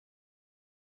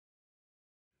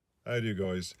How do you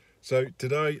guys? So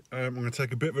today I'm going to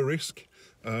take a bit of a risk.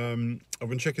 I've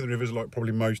been checking the rivers like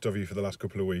probably most of you for the last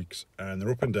couple of weeks, and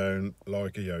they're up and down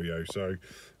like a yo-yo. So,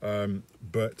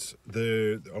 but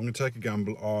I'm going to take a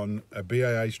gamble on a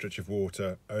BAA stretch of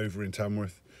water over in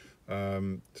Tamworth.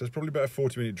 So it's probably about a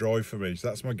 40-minute drive for me. So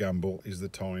that's my gamble, is the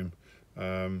time,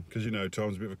 because you know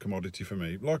time's a bit of a commodity for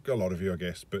me, like a lot of you, I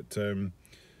guess. But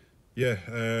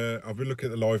yeah, I've been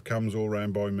looking at the live cams all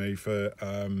round by me for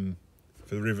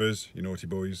the rivers, you naughty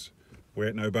boys. We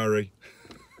ain't no Barry.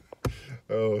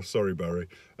 Oh, sorry, Barry.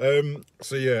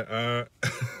 So yeah,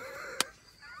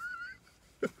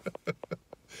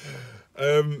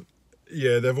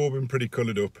 yeah, they've all been pretty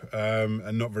coloured up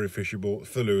and not very fishable,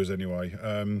 for lures anyway.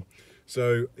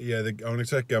 So yeah, I'm going to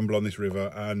take a gamble on this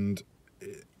river, and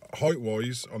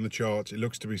height-wise on the chart, it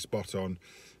looks to be spot on.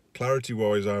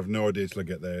 Clarity-wise, I have no idea till I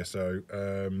get there. So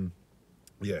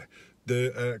yeah.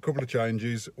 A couple of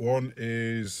changes. One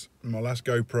is my last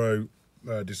GoPro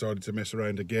decided to mess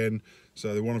around again,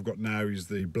 so the one I've got now is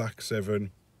the Black 7.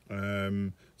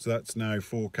 So that's now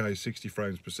 4K 60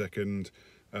 frames per second.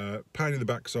 Pain in the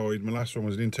backside. My last one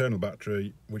was an internal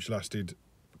battery which lasted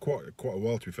quite a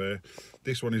while, to be fair.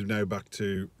 This one is now back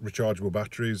to rechargeable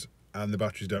batteries, and the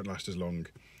batteries don't last as long.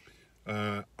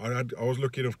 I was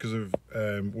lucky enough, because of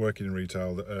working in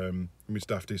retail, that with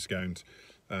staff discount,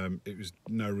 it was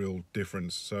no real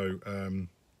difference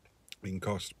in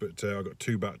cost, but I got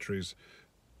 2 batteries,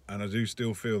 and I do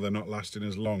still feel they're not lasting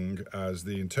as long as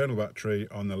the internal battery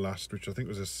on the last, which I think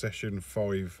was a Session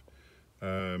 5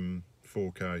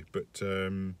 4K. But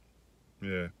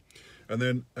yeah, and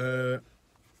then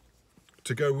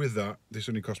to go with that, this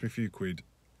only cost me a few quid.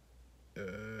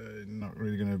 Not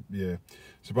really gonna, yeah.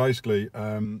 So basically,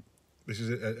 this is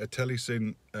a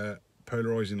Telesin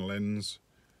polarizing lens.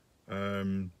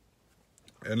 And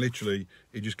literally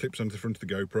it just clips onto the front of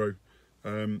the GoPro,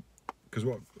 because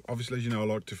obviously, as you know, I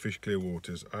like to fish clear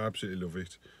waters. I absolutely love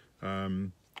it.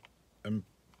 And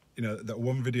you know, that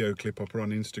one video clip I put on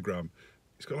Instagram,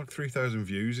 it's got like 3,000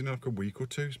 views in like a week or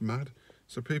two. It's mad.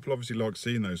 So people obviously like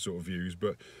seeing those sort of views,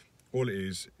 but all it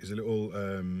is a little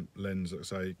lens that, I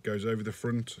say, goes over the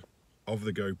front of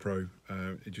the GoPro.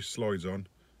 It just slides on,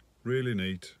 really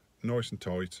neat, nice and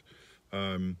tight.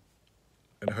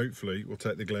 And hopefully we'll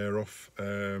take the glare off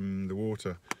the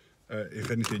water.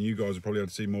 If anything, you guys will probably able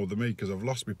to see more than me, because I've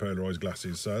lost my polarised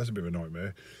glasses, so that's a bit of a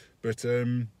nightmare. But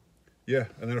yeah,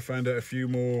 and then I found out a few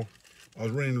more. I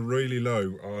was running really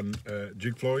low on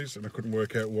Jig-flies, and I couldn't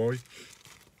work out why,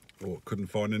 or couldn't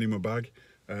find any in my bag,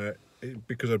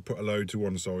 because I'd put a load to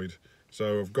one side.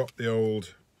 So I've got the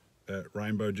old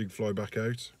rainbow Jig-fly back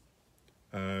out.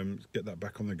 Get that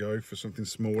back on the go for something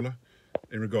smaller,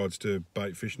 in regards to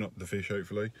bait fish, not the fish,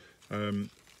 hopefully. I don't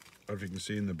know if you can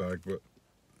see in the bag, but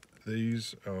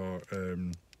these are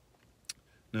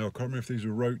now I can't remember if these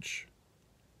are roach,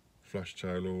 flash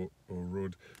tail, or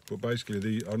rudd, but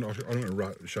basically I don't want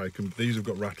to shake them. These have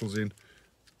got rattles in,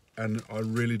 and I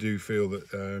really do feel that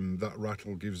that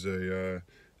rattle gives the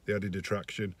added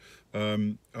attraction.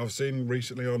 I've seen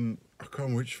recently on, I can't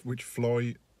remember which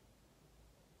fly,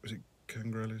 was it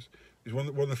Kangrellis? It's one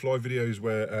of the fly videos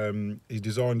where he's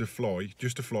designed a fly,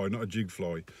 just a fly, not a jig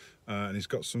fly, and he's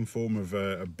got some form of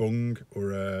a bung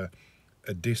or a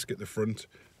disc at the front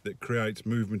that creates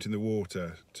movement in the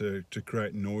water to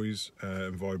create noise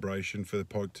and vibration for the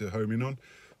pike to home in on.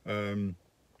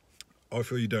 I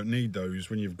feel you don't need those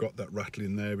when you've got that rattle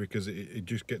in there, because it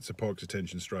just gets the pike's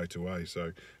attention straight away.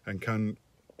 So, and can,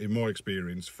 in my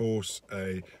experience, force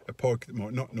a pike that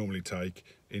might not normally take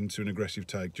into an aggressive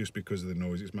take just because of the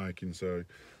noise it's making. So,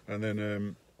 and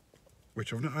then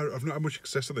which I've not had much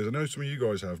success on this. I know some of you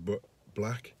guys have, but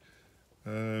black.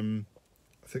 I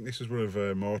think this is one of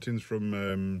Martin's from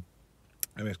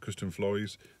Mscustom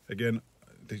flies. Again,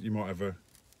 I think you might have a.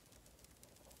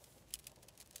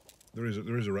 There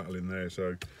is a rattle in there.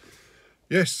 So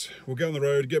yes, we'll get on the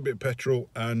road, get a bit of petrol,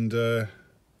 and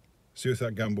see if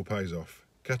that gamble pays off.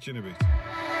 Catch you in a bit.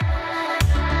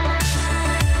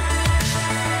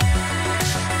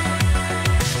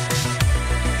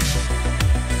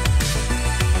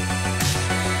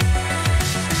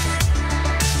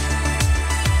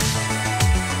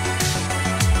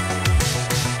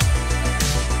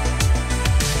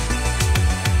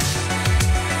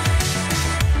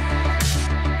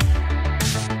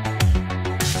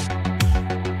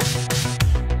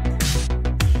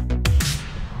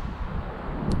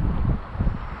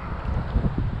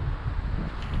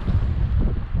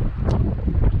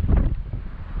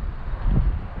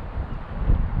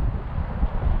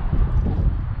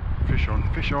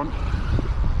 Fish on.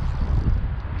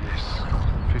 Yes,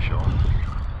 fish on.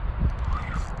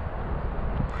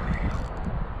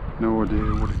 No idea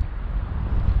what it...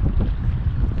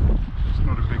 It's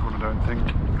not a big one, I don't think.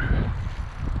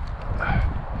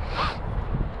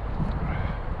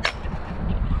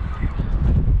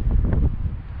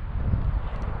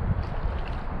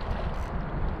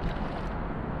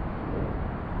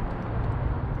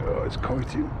 Oh, it's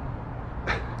kiting.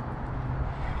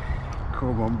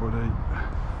 Come on, buddy.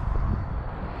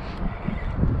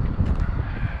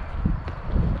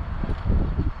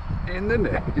 In the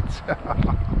net.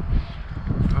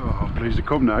 Oh, I'm pleased to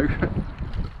come now.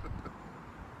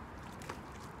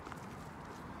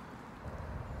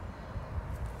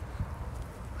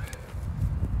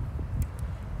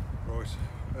 Right,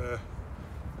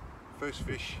 first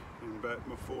fish in about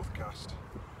my 4th cast,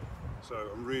 so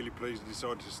I'm really pleased I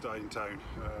decided to stay in town.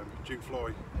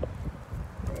 Jig-fly,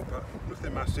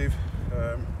 nothing massive,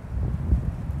 but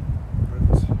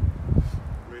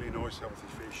really nice healthy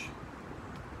fish.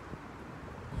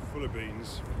 Full of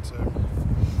beans, but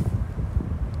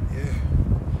yeah,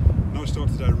 nice start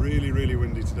today. Really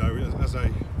windy today, as I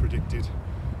predicted,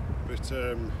 but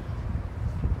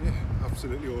yeah,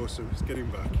 absolutely awesome. It's getting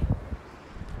back.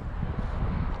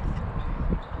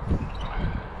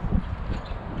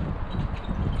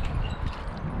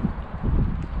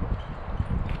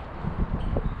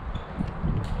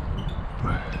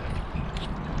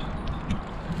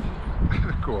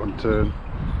 Go on, turn.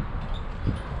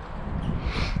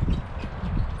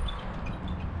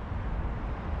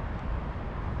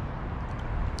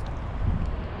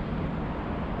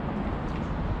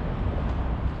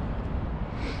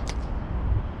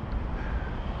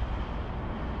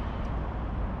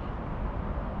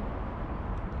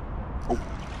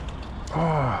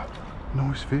 Oh,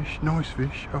 nice fish, nice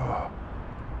fish. Oh,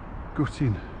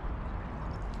 gutting.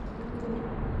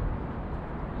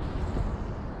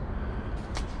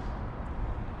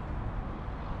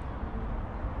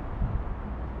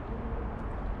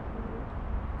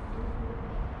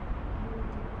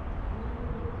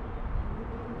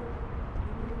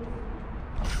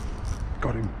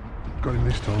 Got him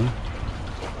this time.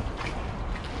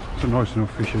 It's a nice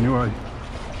enough fish anyway.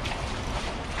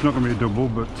 It's not going to be a double,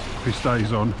 but if he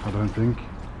stays on, I don't think.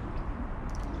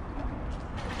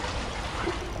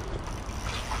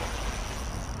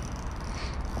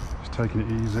 Just taking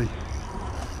it easy.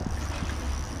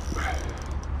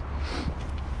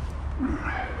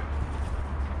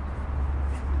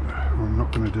 What I'm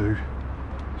not going to do is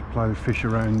play the fish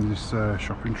around this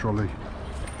shopping trolley.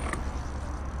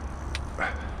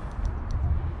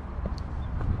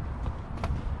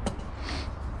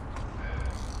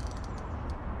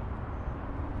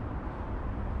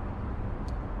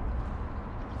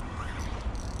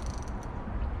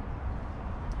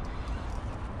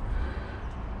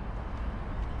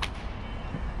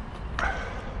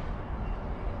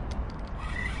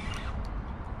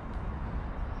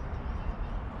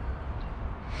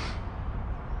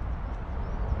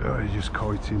 Oh, he's just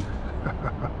kiting.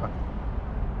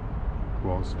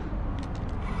 Was.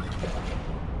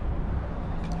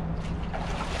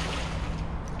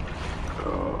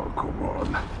 Oh, come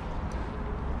on.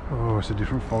 Oh, it's a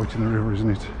different fight in the river, isn't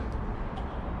it?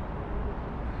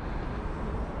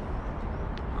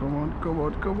 Come on, come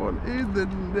on, come on. In the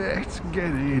net. Get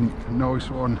in. Nice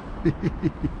one.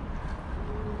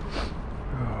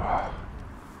 Oh.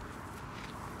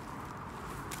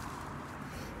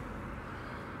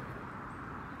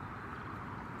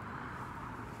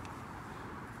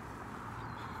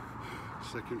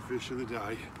 Second fish of the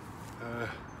day,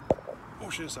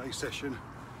 or should I say session.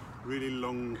 Really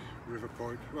long river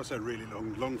pike. Well, I say really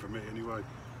long for me anyway.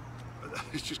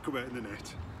 It's just come out in the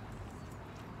net.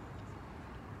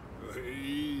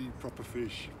 Proper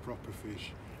fish, proper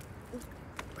fish.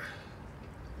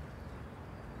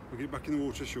 We'll get back in the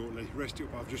water shortly, rest it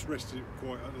up. I've just rested it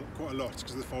quite a lot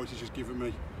because the fight has just given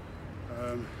me.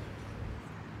 I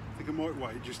think I might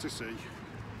wait just to see,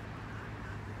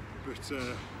 but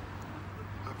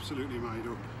absolutely made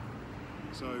up.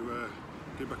 So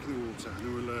get back in the water and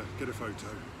then we'll get a photo.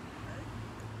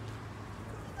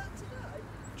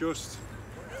 Just,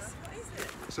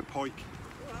 it's a pike.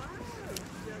 Wow.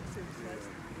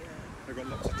 They've got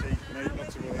lots of teeth and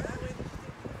lots of other.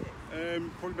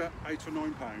 Probably about £8 or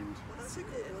 £9. Well, that's a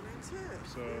good one, isn't it?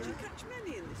 So, do you catch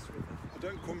many in this river? I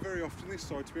don't come very often this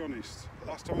side, to be honest.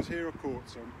 Last time I was here I caught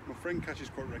some. My friend catches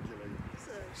quite regularly.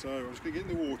 So I'm just going to get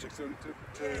in the water to the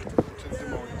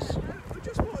demise. We're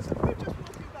just walking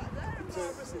back there and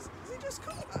has he just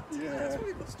caught that? Yeah. That's what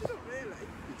he must have done, really.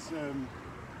 It's so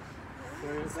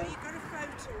you've got a photo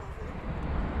of him?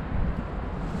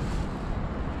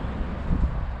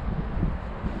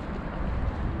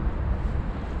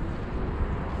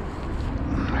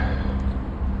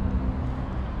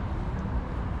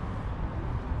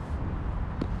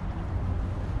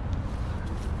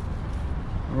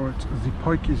 the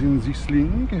pike is in the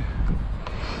sling.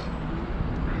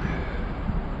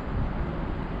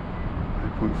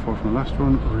 8.5 from the last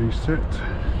one, reset.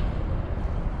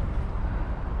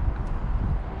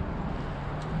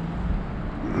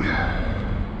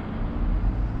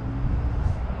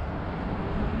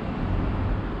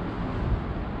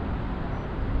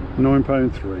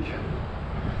 £9.3.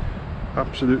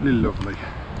 Absolutely lovely.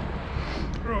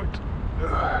 Right.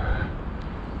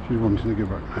 She's wanting to go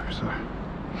back now, so.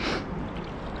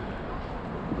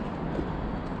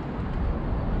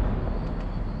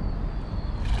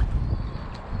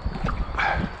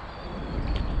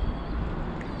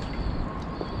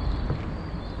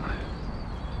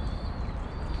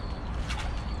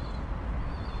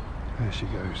 There she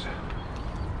goes.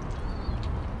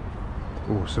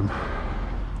 Awesome.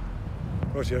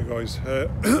 Right here guys,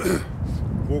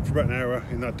 walked for about an hour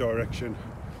in that direction.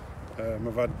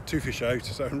 I've had 2 fish out,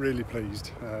 so I'm really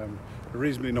pleased. A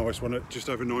reasonably nice one at just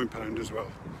over £9 as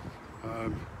well.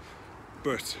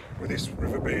 But with this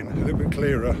river being a little bit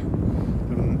clearer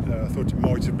than I thought it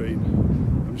might have been,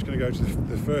 I'm just going to go to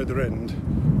the further end,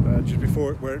 just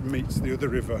before where it meets the other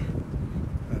river,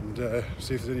 and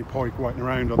see if there's any pike waiting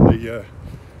around on the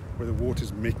where the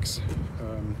waters mix.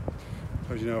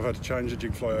 As you know, I've had to change the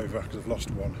jig-fly over because I've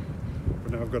lost one,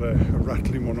 but now I've got a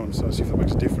rattling one on, so I'll see if that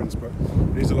makes a difference. But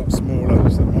it is a lot smaller,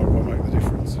 so that might well make the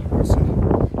difference. We'll see.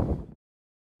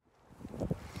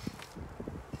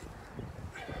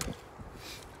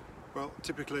 Well,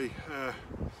 typically I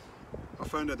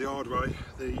found out the hard way,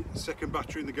 the second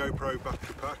battery in the GoPro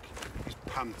battery pack is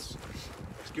pants.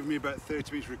 It's given me about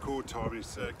 30 minutes record time, and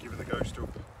it's giving the ghost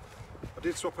up. I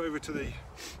did swap over to the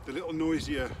little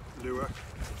noisier lure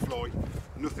fly.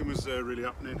 Nothing was really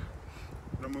happening.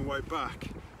 And on my way back,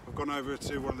 I've gone over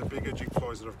to one of the bigger jig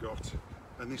flies that I've got,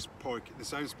 and this pike, in the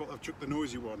same spot I've chucked the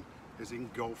noisy one, has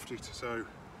engulfed it. So,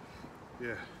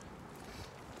 yeah.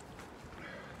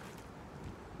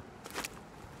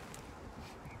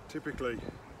 Typically,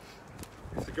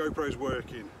 if the GoPro's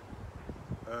working,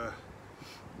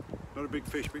 not a big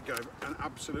fish, but it gave an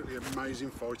absolutely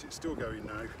amazing fight. It's still going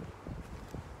now.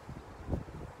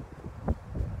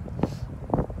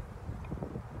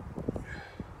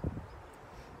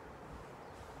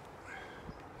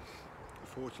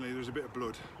 Unfortunately, there's a bit of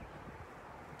blood,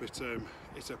 but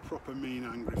it's a proper mean,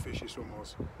 angry fish. This one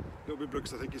was a little bit blood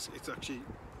because I think it's actually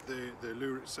the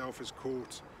lure itself has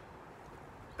caught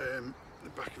the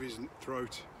back of his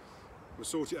throat. We'll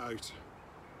sort it out,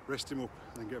 rest him up,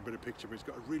 and then get a better picture. But it's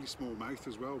got a really small mouth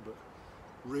as well, but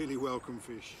really welcome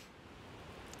fish.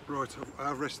 Right,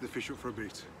 I've rested the fish up for a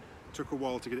bit. Took a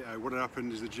while to get it out. What had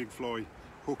happened is the jig fly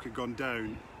hook had gone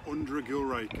down under a gill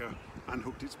raker and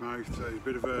hooked its mouth. So a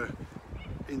bit of a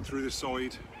in through the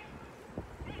side,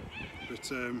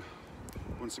 but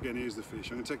once again, here's the fish.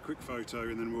 I'm going to take a quick photo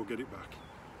and then we'll get it back.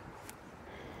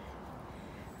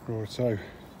 Right, so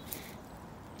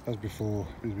as before,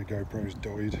 my GoPro's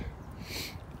died.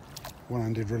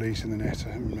 One-handed release in the net,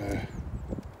 and there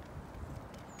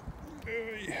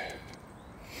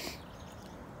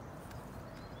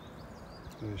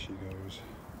she goes.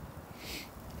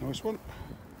 Nice one.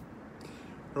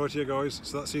 Right here guys,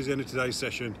 so that's the end of today's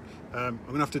session. I'm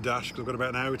going to have to dash because I've got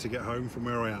about an hour to get home from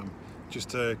where I am, just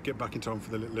to get back in time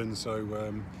for the little one. So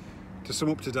to sum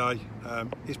up today,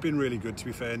 it's been really good, to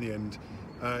be fair, in the end.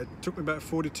 It took me about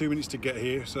 42 minutes to get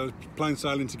here, so I was plain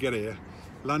sailing to get here.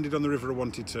 Landed on the river I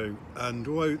wanted to, and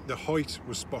although the height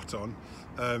was spot on,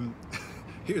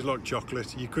 it was like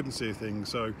chocolate, you couldn't see a thing.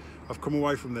 So I've come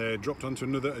away from there, dropped onto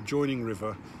another adjoining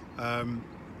river, and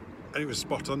it was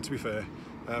spot on, to be fair.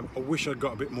 I wish I'd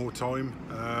got a bit more time,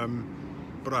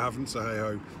 but I haven't, so hey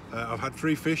ho. I've had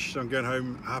 3 fish, so I'm going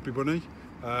home a happy bunny.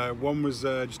 One was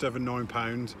just over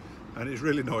 £9, and it's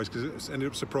really nice because it ended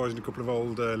up surprising a couple of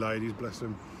old ladies, bless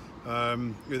them.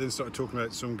 We then started talking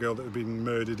about some girl that had been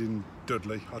murdered in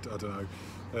Dudley, I don't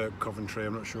know, Coventry,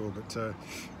 I'm not sure, but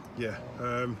yeah.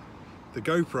 The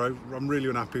GoPro, I'm really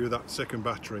unhappy with that second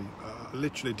battery. I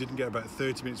literally didn't get about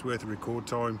 30 minutes worth of record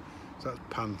time, so that's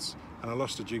pants. And I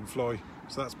lost a jig fly,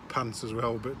 so that's pants as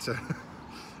well. But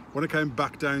when I came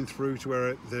back down through to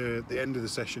where the end of the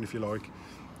session, if you like,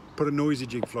 put a noisy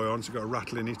jig fly on, so got a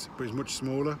rattle in it, but it's much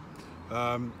smaller.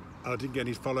 And I didn't get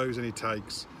any follows, any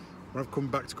takes. When I've come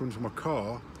back to come to my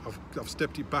car, I've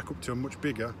stepped it back up to a much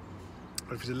bigger,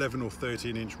 if it's 11 or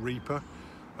 13 inch Reaper.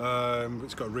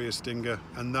 It's got a rear stinger,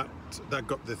 and that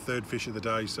got the 3rd fish of the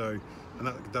day. So, and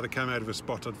that came out of a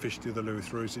spot I'd fished the other lure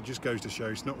through. So it just goes to show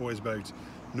it's not always about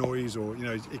noise, or you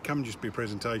know, it can just be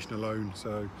presentation alone.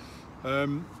 So,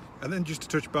 and then just to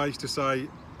touch base to say,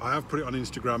 I have put it on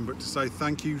Instagram, but to say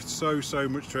thank you so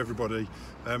much to everybody.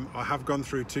 I have gone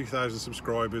through 2,000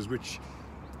 subscribers, which,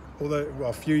 although well,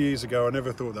 a few years ago I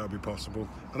never thought that would be possible.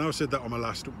 I know I said that on my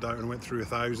last update and I went through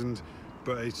 1,000,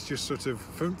 but it's just sort of,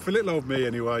 for little old me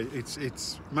anyway,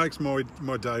 it's makes my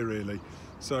day really.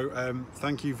 So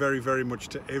thank you very much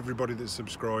to everybody that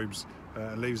subscribes,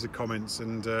 leaves the comments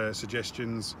and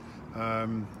suggestions.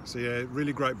 So yeah,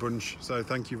 really great bunch, so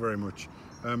thank you very much.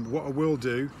 What I will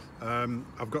do,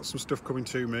 I've got some stuff coming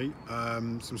to me,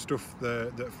 some stuff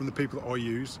that from the people that I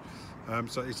use.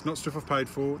 So it's not stuff I've paid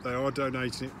for, they are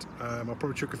donating it. I'll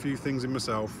probably chuck a few things in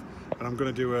myself, and I'm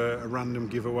going to do a random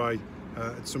giveaway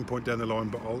at some point down the line,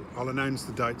 but I'll announce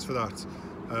the dates for that,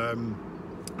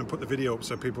 and put the video up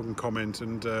so people can comment,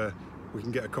 and we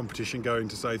can get a competition going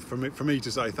to say, for me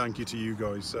to say thank you to you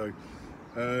guys. So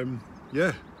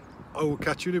yeah, I will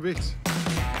catch you in a bit.